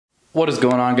What is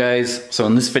going on, guys? So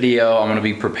in this video, I'm gonna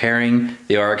be preparing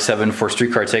the RX-7 for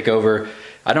Streetcar Takeover.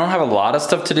 I don't have a lot of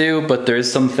stuff to do, but there is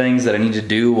some things that I need to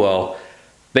do. Well,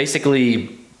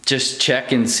 basically just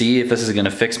check and see if this is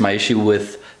gonna fix my issue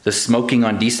with the smoking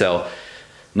on decel.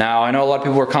 Now, I know a lot of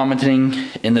people were commenting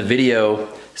in the video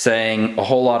saying a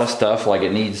whole lot of stuff, like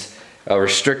it needs a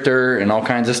restrictor and all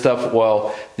kinds of stuff.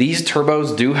 Well, these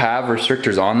turbos do have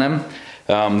restrictors on them.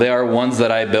 They are ones that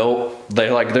I built.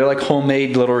 They're like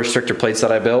homemade little restrictor plates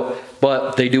that I built,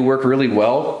 but they do work really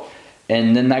well.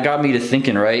 And then that got me to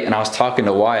thinking, right? And I was talking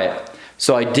to Wyatt.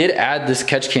 So I did add this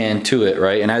catch can to it,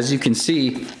 right? And as you can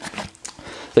see,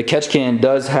 the catch can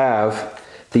does have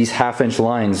these 1/2-inch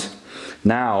lines.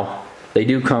 Now, they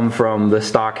do come from the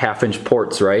stock 1/2-inch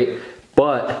ports, right?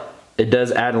 But it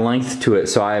does add length to it.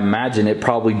 So I imagine it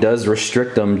probably does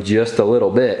restrict them just a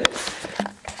little bit.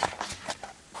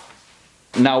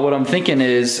 Now what I'm thinking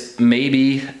is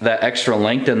maybe that extra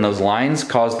length in those lines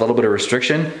caused a little bit of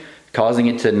restriction, causing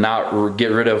it to not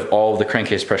get rid of all of the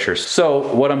crankcase pressures.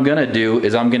 So what I'm gonna do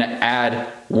is I'm gonna add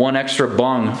one extra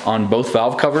bung on both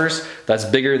valve covers that's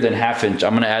bigger than 1/2-inch.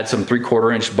 I'm gonna add some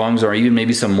 3/4-inch bungs or even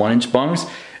maybe some 1-inch bungs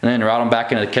and then route them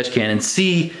back into the catch can and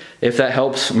see if that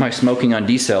helps my smoking on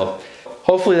decel.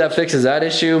 Hopefully that fixes that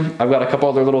issue. I've got a couple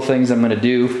other little things I'm gonna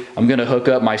do. I'm gonna hook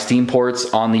up my steam ports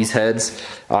on these heads.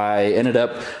 I ended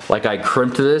up, I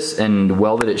crimped this and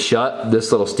welded it shut,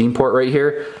 this little steam port right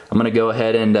here. I'm gonna go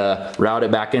ahead and route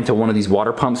it back into one of these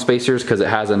water pump spacers because it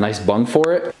has a nice bung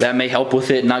for it. That may help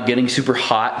with it not getting super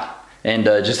hot and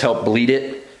just help bleed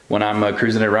it when I'm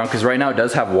cruising it around, because right now it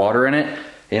does have water in it.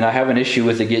 And I have an issue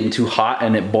with it getting too hot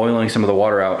and it boiling some of the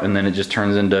water out, and then it just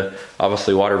turns into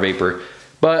obviously water vapor.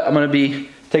 But I'm gonna be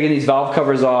taking these valve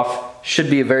covers off. Should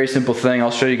be a very simple thing.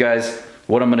 I'll show you guys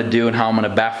what I'm gonna do and how I'm gonna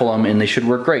baffle them, and they should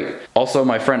work great. Also,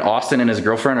 my friend Austin and his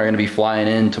girlfriend are gonna be flying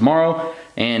in tomorrow,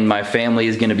 and my family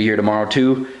is gonna be here tomorrow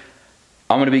too.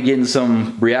 I'm gonna be getting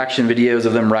some reaction videos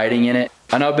of them riding in it.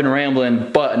 I know I've been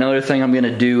rambling, but another thing I'm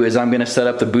gonna do is I'm gonna set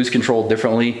up the boost control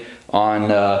differently on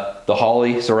the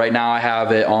Holly. So right now I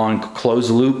have it on closed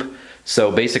loop.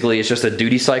 So basically it's just a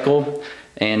duty cycle,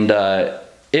 and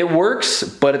it works,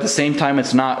 but at the same time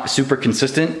it's not super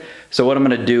consistent. So what I'm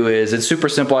gonna do is, it's super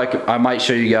simple, I might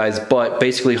show you guys, but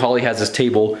basically Holly has this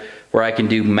table where I can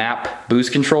do map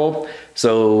boost control.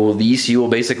 So the ECU will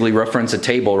basically reference a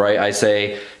table, right? I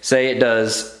say it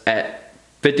does at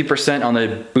 50% on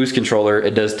the boost controller,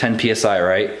 it does 10 PSI,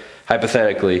 right?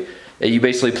 Hypothetically. You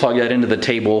basically plug that into the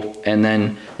table, and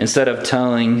then instead of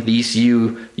telling the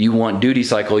ECU you want duty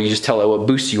cycle, you just tell it what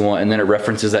boost you want, and then it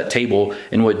references that table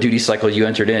and what duty cycle you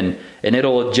entered in. And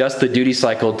it'll adjust the duty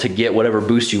cycle to get whatever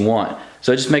boost you want.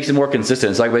 So it just makes it more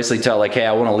consistent. So I basically tell, like, hey,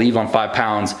 I want to leave on 5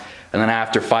 pounds, and then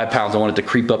after 5 pounds I want it to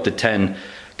creep up to 10.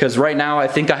 Because right now I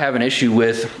think I have an issue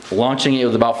with launching it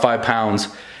with about 5 pounds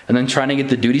and then trying to get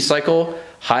the duty cycle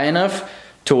high enough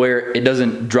to where it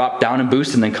doesn't drop down and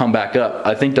boost and then come back up.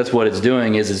 I think that's what it's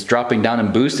doing, is it's dropping down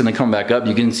and boost and then come back up.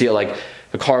 You can see it, like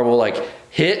the car will like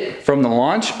hit from the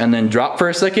launch and then drop for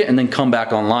a second and then come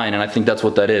back online, and I think that's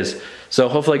what that is. So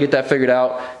hopefully I get that figured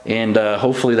out, and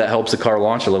hopefully that helps the car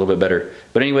launch a little bit better.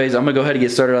 But anyways, I'm gonna go ahead and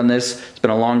get started on this. It's been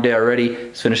a long day already.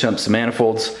 It's finishing up some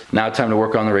manifolds. Now time to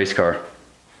work on the race car.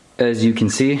 As you can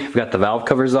see, I've got the valve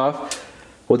covers off.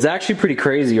 Well, it's actually pretty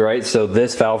crazy, right? So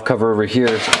this valve cover over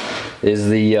here is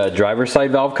the driver's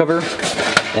side valve cover,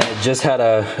 and it just had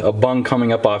a bung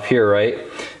coming up off here, right?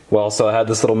 Well, so I had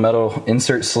this little metal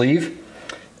insert sleeve,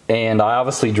 and I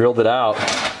obviously drilled it out,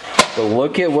 but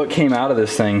look at what came out of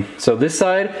this thing. So this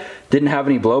side didn't have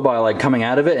any blow-by like coming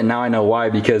out of it, and now I know why,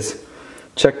 because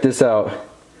check this out.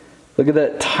 Look at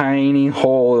that tiny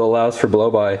hole that allows for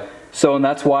blow-by. So, and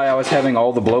that's why I was having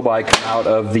all the blow-by come out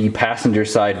of the passenger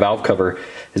side valve cover,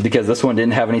 is because this one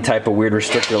didn't have any type of weird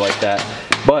restrictor like that.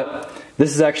 But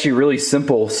this is actually really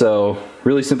simple, so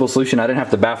really simple solution. I didn't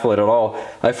have to baffle it at all.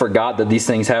 I forgot that these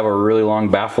things have a really long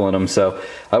baffle in them, so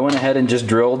I went ahead and just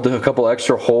drilled a couple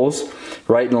extra holes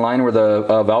right in line where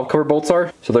the valve cover bolts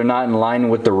are, so they're not in line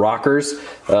with the rockers,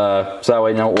 so that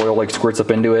way no oil like squirts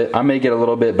up into it. I may get a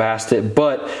little bit past it,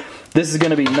 but this is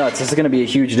gonna be nuts. This is gonna be a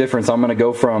huge difference. I'm gonna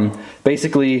go from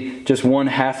basically just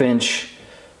 1/2-inch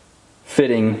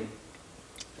fitting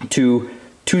to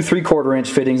 2 3/4-inch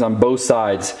fittings on both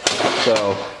sides.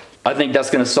 So I think that's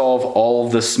gonna solve all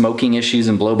of the smoking issues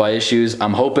and blow-by issues.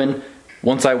 I'm hoping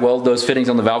once I weld those fittings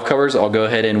on the valve covers, I'll go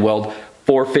ahead and weld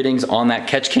 4 fittings on that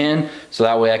catch can, so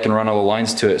that way I can run all the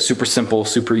lines to it. Super simple,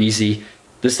 super easy.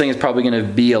 This thing is probably gonna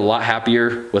be a lot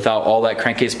happier without all that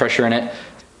crankcase pressure in it.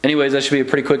 Anyways, that should be a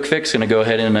pretty quick fix. Gonna go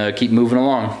ahead and keep moving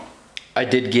along. I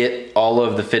did get all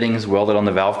of the fittings welded on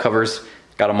the valve covers.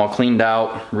 got them all cleaned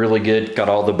out, really good. Got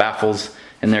all the baffles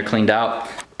in there cleaned out.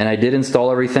 And I did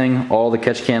install everything, all the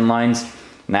catch can lines.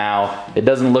 Now, it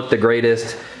doesn't look the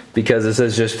greatest because this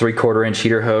is just 3/4 inch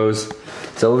heater hose.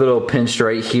 It's a little pinched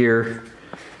right here,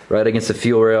 right against the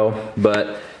fuel rail,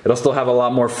 but it'll still have a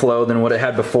lot more flow than what it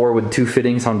had before with 2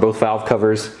 fittings on both valve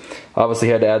covers. Obviously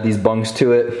had to add these bungs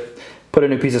to it, put a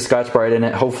new piece of Scotch-Brite in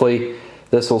it. Hopefully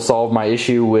this will solve my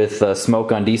issue with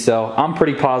smoke on decel. I'm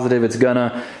pretty positive it's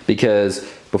gonna, because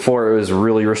before it was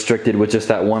really restricted with just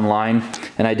that one line.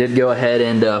 And I did go ahead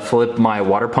and flip my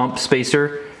water pump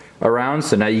spacer around,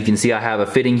 so now you can see I have a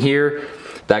fitting here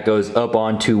that goes up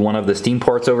onto one of the steam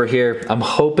ports over here. I'm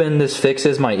hoping this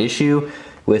fixes my issue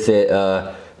with it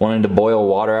wanting to boil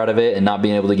water out of it and not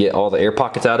being able to get all the air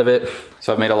pockets out of it.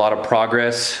 So I've made a lot of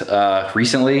progress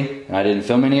recently, and I didn't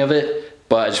film any of it,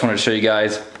 but I just wanted to show you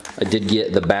guys. I did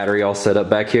get the battery all set up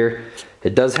back here.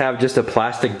 It does have just a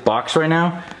plastic box right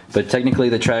now, but technically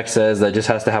the track says that it just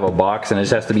has to have a box and it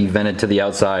just has to be vented to the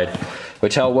outside.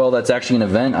 Which, how well that's actually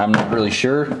gonna vent, I'm not really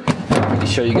sure. Let me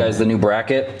show you guys the new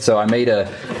bracket. So I made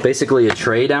basically a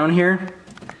tray down here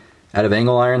out of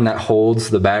angle iron that holds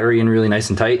the battery in really nice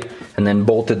and tight, and then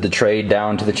bolted the tray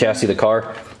down to the chassis of the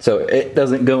car. So it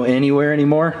doesn't go anywhere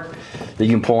anymore. You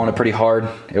can pull on it pretty hard.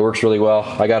 It works really well.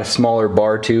 I got a smaller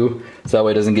bar too, so that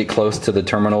way it doesn't get close to the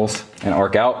terminals and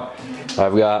arc out.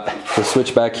 I've got the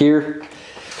switch back here.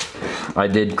 I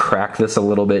did crack this a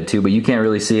little bit too, but you can't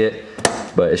really see it,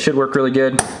 but it should work really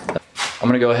good. I'm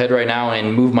gonna go ahead right now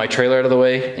and move my trailer out of the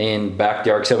way and back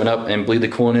the RX-7 up and bleed the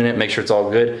coolant in it, make sure it's all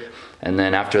good. And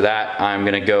then after that, I'm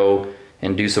gonna go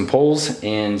and do some pulls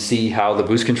and see how the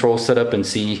boost control is set up and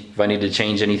see if I need to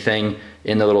change anything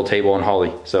in the little table on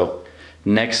Holly. So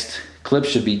next clip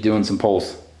should be doing some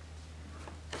pulls.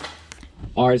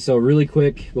 All right, so really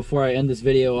quick, before I end this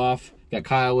video off, got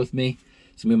Kyle with me.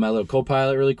 So me and my little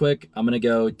co-pilot really quick. I'm gonna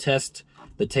go test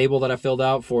the table that I filled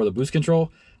out for the boost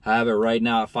control. I have it right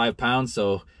now at 5 pounds,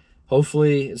 so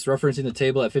hopefully it's referencing the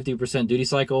table at 50% duty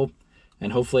cycle,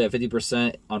 and hopefully at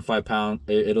 50% on 5 pounds,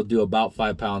 it'll do about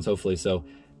 5 pounds hopefully. So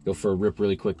go for a rip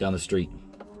really quick down the street.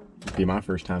 It'll be my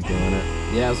first time feeling it.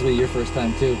 Yeah, this will be your first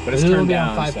time too. But it's turned down,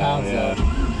 on 5 pounds yeah. though.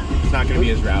 It's not gonna be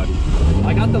as rowdy.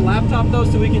 I got the laptop though,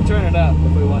 so we can turn it up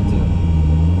if we want to.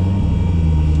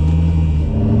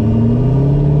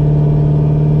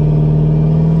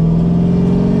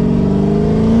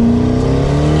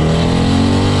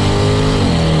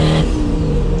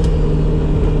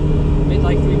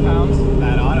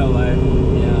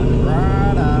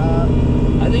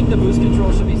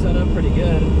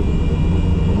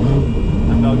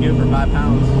 Good for 5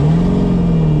 pounds.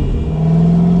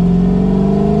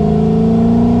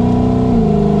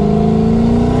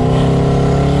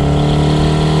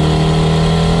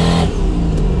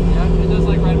 Yeah, it does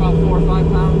like right about 4 or 5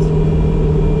 pounds.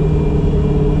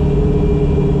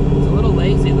 It's a little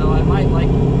lazy though. I might like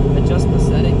adjust the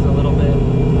settings a little bit.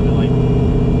 Kind of like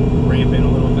ramp in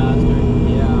a little faster.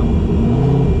 Yeah.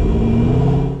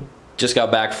 Just got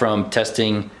back from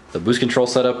testing the boost control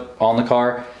setup on the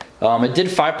car. It did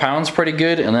 5 pounds pretty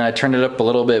good, and then I turned it up a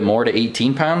little bit more to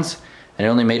 18 pounds, and it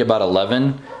only made about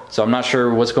 11. So I'm not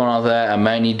sure what's going on with that. I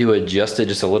might need to adjust it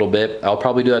just a little bit. I'll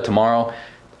probably do that tomorrow.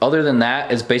 Other than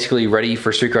that, it's basically ready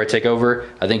for Street Car Takeover.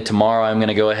 I think tomorrow I'm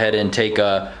gonna go ahead and take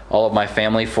all of my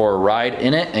family for a ride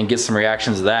in it and get some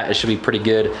reactions to that. It should be pretty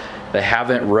good. They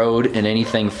haven't rode in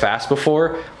anything fast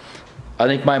before. I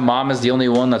think my mom is the only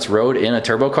one that's rode in a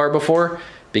turbo car before,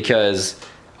 because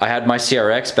I had my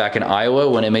CRX back in Iowa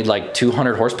when it made like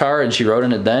 200 horsepower, and she rode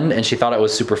in it then, and she thought it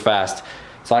was super fast.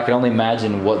 So I can only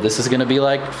imagine what this is gonna be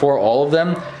like for all of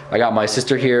them. I got my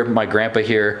sister here, my grandpa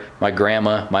here, my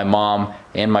grandma, my mom,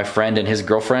 and my friend and his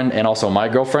girlfriend, and also my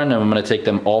girlfriend, and I'm gonna take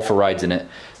them all for rides in it.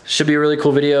 Should be a really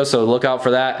cool video, so look out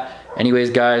for that. Anyways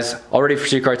guys, all ready for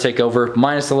Street Car Takeover,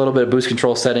 minus a little bit of boost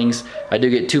control settings. I do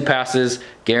get 2 passes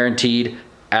guaranteed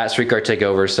at Street Car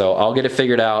Takeover, so I'll get it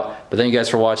figured out. But thank you guys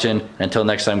for watching. Until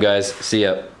next time guys, see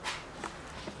ya.